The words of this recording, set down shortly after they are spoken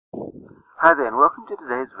Hi there and welcome to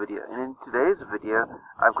today's video. And in today's video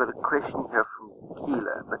I've got a question here from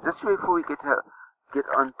Keela. But just before we get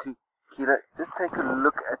on to Keela, just take a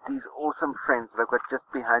look at these awesome friends that I've got just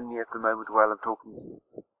behind me at the moment while I'm talking to you.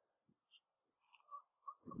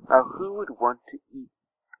 Now who would want to eat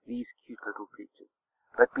these cute little creatures?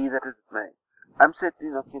 But be that as it may, I'm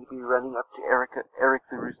certainly not going to be running up to Eric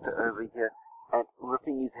the rooster over here and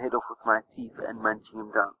ripping his head off with my teeth and munching him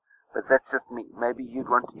down. But that's just me. Maybe you'd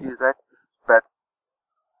want to do that,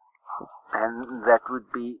 and that would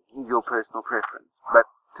be your personal preference. But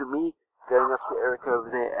to me, going up to Eric over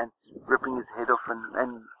there and ripping his head off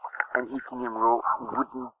and eating him raw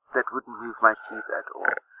wouldn't move my teeth at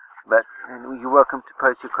all. But you're welcome to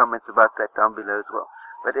post your comments about that down below as well.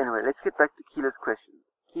 But anyway, let's get back to Keela's question.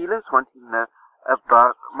 Keela's wanting to know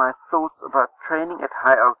about my thoughts about training at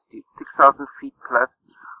high altitude, 6,000 feet plus,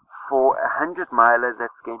 for a 100-miler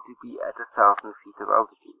that's going to be at 1,000 feet of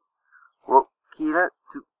altitude. Well, Keela,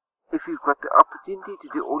 if you've got the opportunity to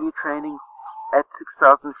do all your training at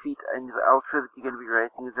 6,000 feet and the ultra that you're going to be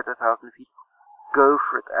racing is at 1,000 feet, go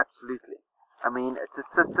for it, absolutely. I mean, it's a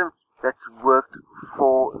system that's worked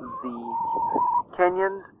for the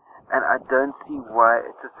Kenyans, and I don't see why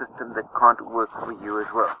it's a system that can't work for you as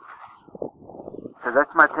well. So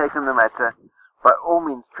that's my take on the matter. By all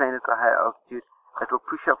means, train at a high altitude. It will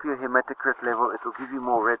push up your hematocrit level. It will give you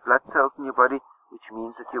more red blood cells in your body, which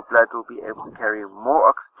means that your blood will be able to carry more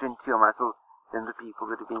oxygen to your muscles than the people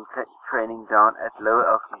that have been training down at lower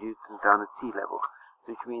altitudes and down at sea level.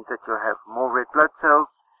 Which means that you'll have more red blood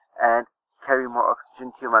cells and carry more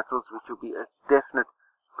oxygen to your muscles, which will be a definite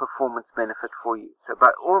performance benefit for you. So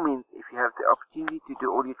by all means, if you have the opportunity to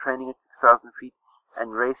do all your training at 6,000 feet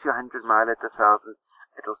and race your 100-mile at 1,000,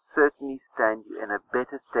 it will certainly stand you in a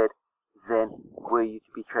better stead than were you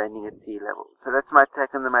to be training at sea level. So that's my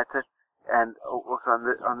take on the matter. And also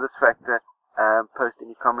on this factor, post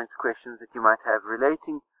any comments, questions that you might have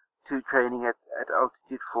relating to training at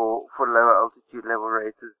altitude for lower altitude level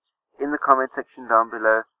races in the comment section down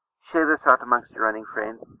below. Share this out amongst your running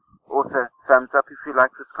friends. Also, thumbs up if you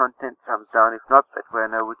like this content, thumbs down if not, that way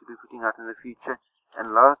I know what to be putting out in the future.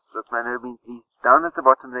 And last but by no means least, down at the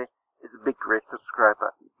bottom there is a big red subscribe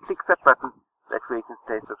button. Click that button, that way you can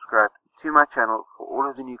stay subscribed to my channel for all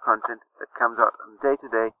of the new content that comes out on a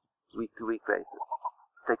day-to-day, week-to-week basis.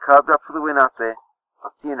 Stay carved up for the win out there.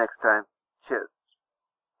 I'll see you next time. Cheers.